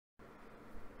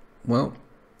Well,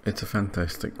 it's a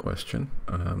fantastic question.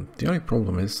 The only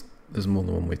problem is there's more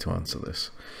than one way to answer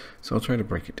this. So I'll try to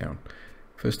break it down.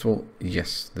 First of all,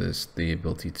 yes, there's the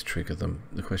ability to trigger them.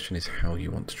 The question is how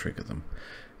you want to trigger them.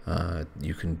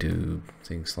 You can do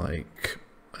things like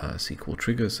SQL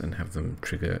triggers and have them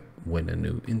trigger when a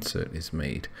new insert is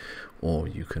made, or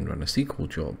you can run a SQL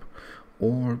job,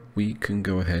 or we can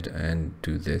go ahead and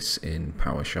do this in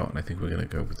Powershell, and I think we're going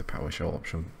to go with the Powershell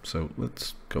option. So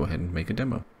let's go ahead and make a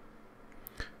demo.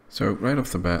 So right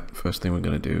off the bat, first thing we're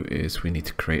going to do is we need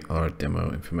to create our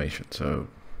demo information. So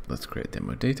let's create a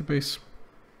demo database.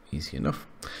 Easy enough.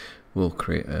 We'll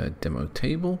create a demo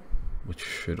table, which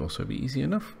should also be easy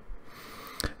enough.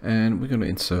 And we're going to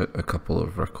insert a couple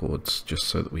of records just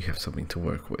so that we have something to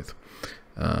work with.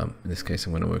 In this case,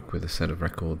 I'm going to work with a set of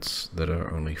records that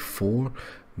are only 4,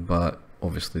 but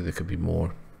obviously there could be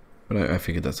more. But I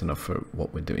figured that's enough for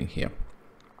what we're doing here.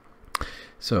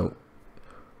 So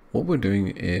what we're doing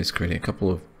is creating a couple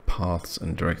of paths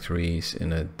and directories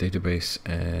in a database,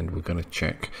 and we're going to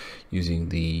check using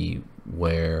the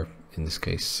where, in this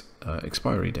case,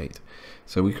 expiry date.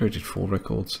 So we created 4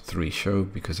 records, 3 show,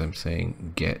 because I'm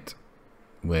saying get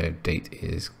where date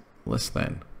is less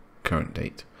than current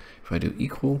date. If I do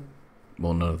equal,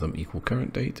 well, none of them equal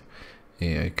current date.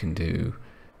 I can do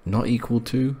not equal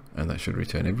to, and that should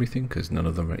return everything because none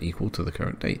of them are equal to the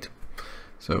current date.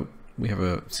 So we have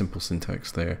a simple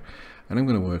syntax there, and I'm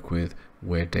going to work with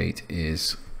where date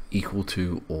is equal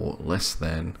to or less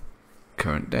than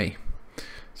current day.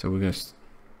 So we're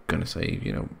going to say,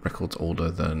 you know, records older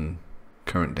than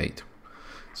current date.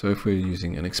 So if we're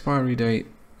using an expiry date,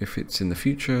 if it's in the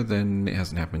future, then it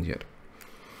hasn't happened yet.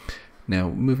 Now,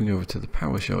 moving over to the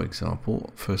PowerShell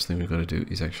example, first thing we've got to do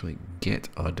is actually get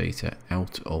our data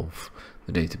out of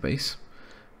the database.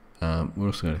 We're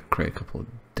also going to create a couple of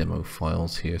demo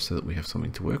files here so that we have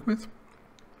something to work with.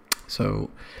 So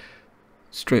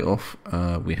straight off,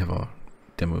 we have our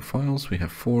demo files. We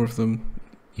have 4 of them,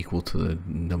 equal to the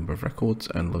number of records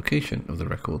and location of the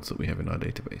records that we have in our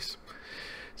database.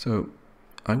 So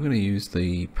I'm going to use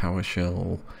the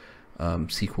PowerShell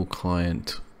SQL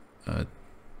client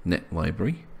net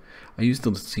library. I use the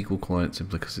SQL client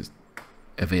simply because it's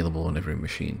available on every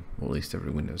machine, or at least every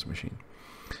Windows machine.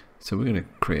 So we're going to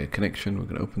create a connection, we're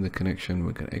going to open the connection,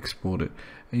 we're going to export it,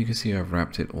 and you can see I've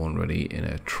wrapped it already in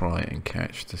a try and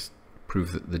catch to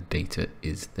prove that the data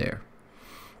is there.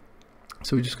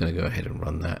 So we're just going to go ahead and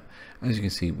run that. As you can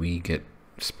see, we get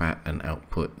spat an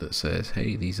output that says,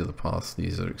 hey, these are the paths,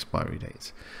 these are expiry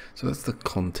dates. So that's the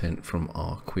content from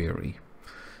our query.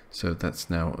 So that's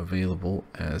now available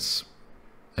as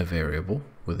a variable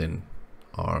within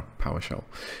our PowerShell.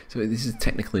 So this is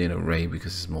technically an array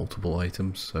because it's multiple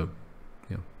items, so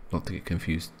you know, not to get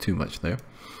confused too much there.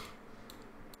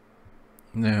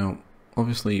 Now,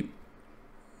 obviously,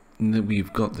 that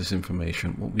we've got this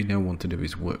information, what we now want to do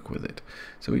is work with it.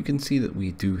 So we can see that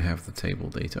we do have the table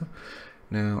data.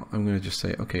 Now I'm going to just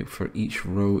say, okay, for each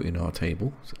row in our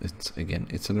table, so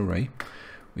it's an array,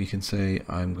 we can say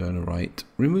I'm going to write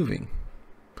removing.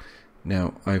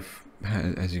 Now I've,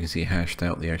 as you can see, hashed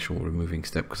out the actual removing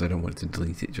step because I don't want to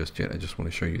delete it just yet. I just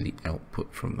want to show you the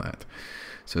output from that.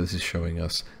 So this is showing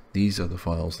us these are the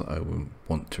files that I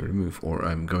want to remove, or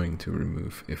I'm going to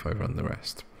remove if I run the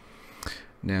rest.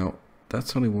 Now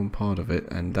that's only one part of it,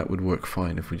 and that would work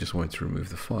fine if we just wanted to remove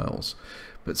the files.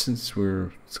 But since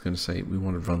we're going to say we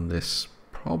want to run this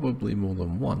probably more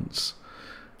than once,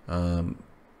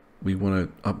 we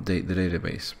want to update the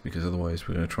database, because otherwise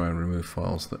we're going to try and remove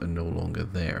files that are no longer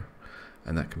there,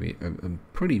 and that can be a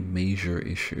pretty major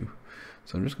issue.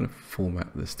 So I'm just going to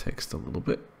format this text a little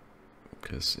bit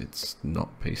because it's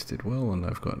not pasted well, and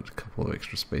I've got a couple of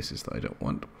extra spaces that I don't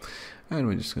want, and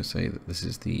we're just going to say that this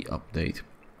is the update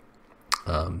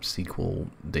SQL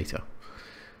data.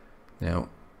 Now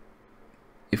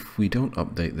if we don't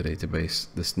update the database,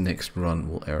 this next run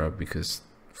will error because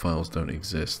files don't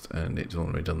exist and it's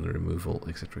already done the removal,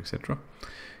 etc, etc.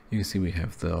 You can see we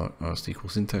have our SQL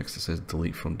syntax that says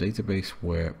delete from database,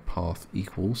 where path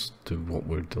equals to what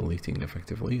we're deleting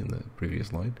effectively in the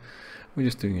previous line. We're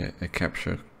just doing a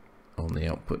capture on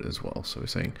the output as well. So we're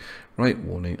saying write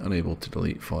warning, unable to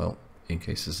delete file in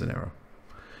case there's an error.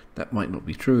 That might not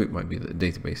be true, it might be that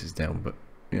the database is down, but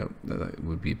you know, that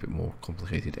would be a bit more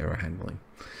complicated error handling.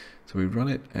 So we run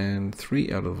it, and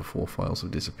 3 out of the 4 files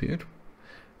have disappeared.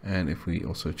 And if we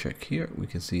also check here, we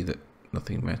can see that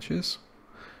nothing matches.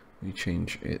 We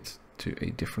change it to a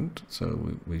different,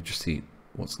 so we just see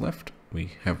what's left.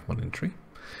 We have 1 entry,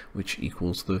 which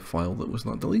equals the file that was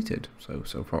not deleted.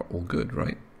 So far all good,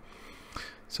 right?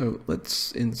 So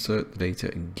let's insert the data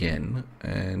again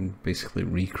and basically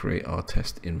recreate our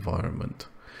test environment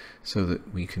so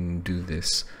that we can do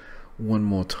this one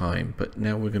more time. But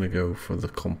now we're going to go for the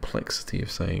complexity of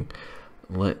saying,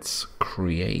 let's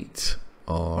create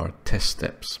our test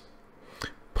steps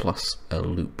plus a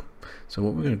loop. So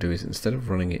what we're going to do is, instead of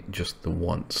running it just the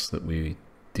once that we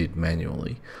did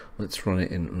manually, let's run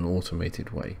it in an automated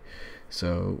way.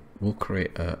 So we'll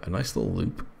create a nice little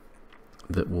loop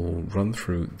that will run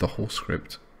through the whole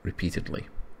script repeatedly.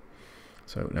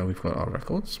 So now we've got our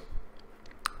records,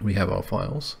 we have our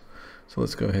files, so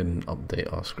let's go ahead and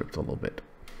update our script a little bit.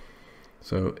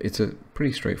 So it's a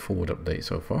pretty straightforward update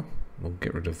so far. We'll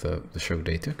get rid of the show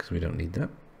data because we don't need that.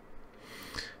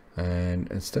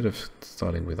 And instead of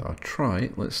starting with our try,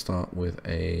 let's start with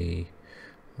a,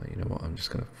 you know what, I'm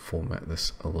just going to format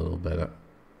this a little better.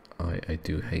 I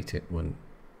do hate it when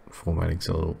formatting's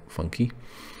a little funky.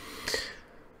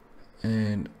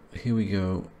 And here we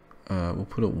go. We'll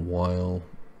put a while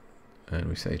and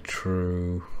we say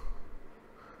true,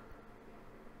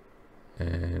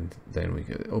 and then we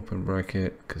get open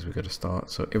bracket because we've got to start.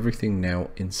 So everything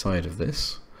now inside of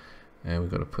this, and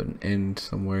we've got to put an end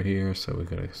somewhere here. So we're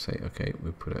going to say, okay, we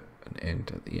put an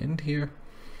end at the end here,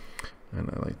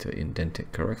 and I like to indent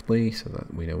it correctly so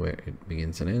that we know where it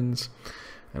begins and ends.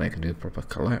 And I can do the proper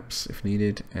collapse if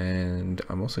needed. And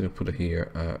I'm also going to put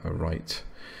here a write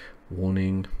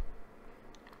warning.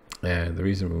 And the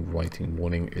reason we're writing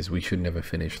warning is we should never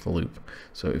finish the loop.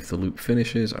 So if the loop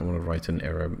finishes, I want to write an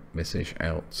error message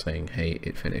out saying, hey,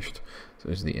 it finished. So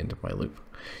this is the end of my loop.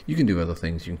 You can do other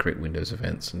things. You can create Windows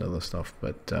events and other stuff,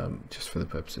 but just for the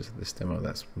purposes of this demo,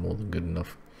 that's more than good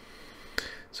enough.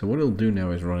 So what it'll do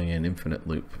now is running an infinite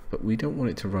loop, but we don't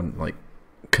want it to run like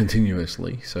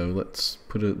continuously. So let's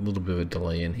put a little bit of a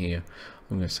delay in here.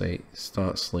 I'm going to say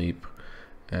start sleep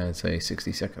and say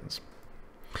 60 seconds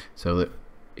so that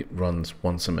it runs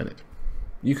once a minute.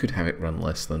 You could have it run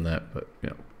less than that, but you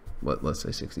know, let's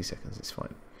say 60 seconds is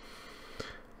fine.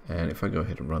 And if I go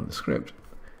ahead and run the script,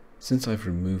 since I've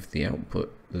removed the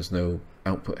output, there's no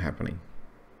output happening.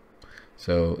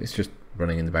 So it's just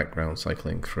running in the background,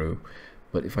 cycling through.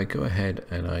 But if I go ahead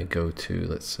and I go to,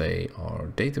 let's say, our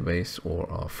database or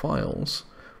our files,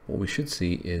 what we should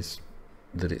see is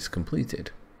that it's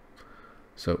completed.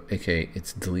 So, aka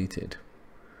it's deleted.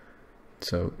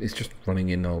 So it's just running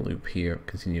in our loop here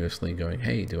continuously going,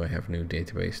 hey, do I have new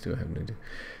database? Do I have new?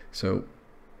 So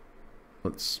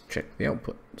let's check the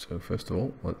output. So first of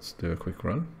all, let's do a quick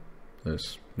run.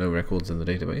 There's no records in the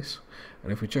database.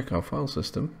 And if we check our file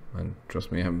system, and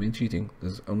trust me, I haven't been cheating,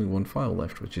 there's only one file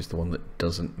left, which is the one that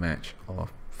doesn't match our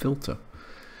filter.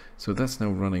 So that's now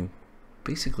running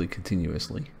basically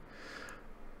continuously.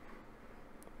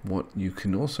 What you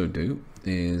can also do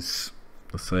is,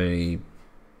 let's say,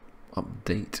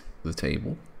 update the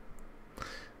table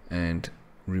and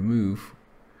remove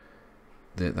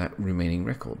that remaining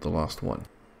record, the last one.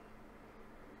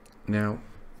 Now,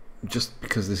 just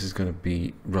because this is going to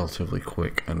be relatively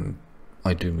quick, and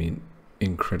I do mean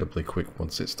incredibly quick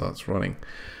once it starts running,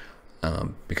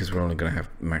 because we're only going to have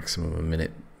maximum a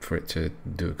minute for it to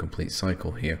do a complete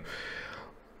cycle here.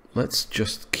 Let's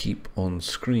just keep on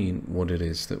screen what it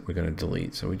is that we're going to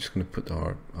delete. So we're just going to put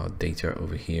our data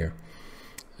over here,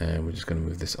 and we're just going to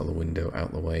move this other window out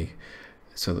of the way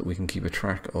so that we can keep a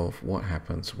track of what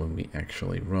happens when we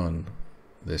actually run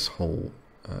this whole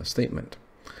statement.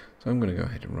 So I'm going to go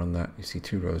ahead and run that. You see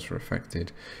 2 rows are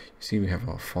affected. You see we have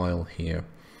our file here.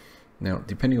 Now,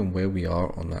 depending on where we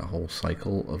are on that whole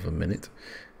cycle of a minute,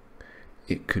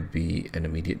 it could be an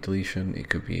immediate deletion, it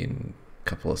could be in a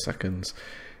couple of seconds,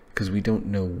 because we don't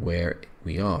know where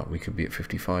we are. We could be at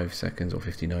 55 seconds or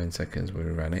 59 seconds when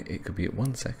we ran it. It could be at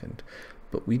 1 second.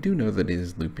 But we do know that it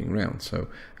is looping around. So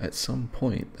at some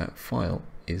point, that file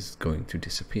is going to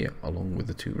disappear along with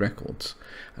the 2 records.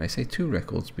 And I say 2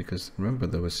 records because remember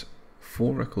there was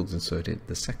 4 records inserted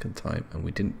the second time and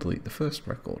we didn't delete the first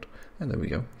record. And there we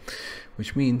go.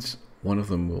 Which means one of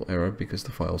them will error because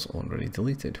the file's already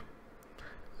deleted.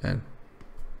 And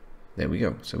there we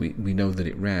go. So we know that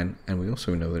it ran, and we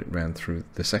also know that it ran through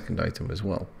the second item as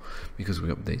well because we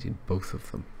updated both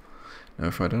of them. Now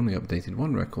if I'd only updated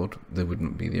 1 record, there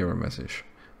wouldn't be the error message,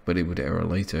 but it would error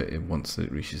later once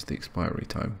it reaches the expiry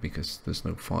time because there's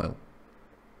no file.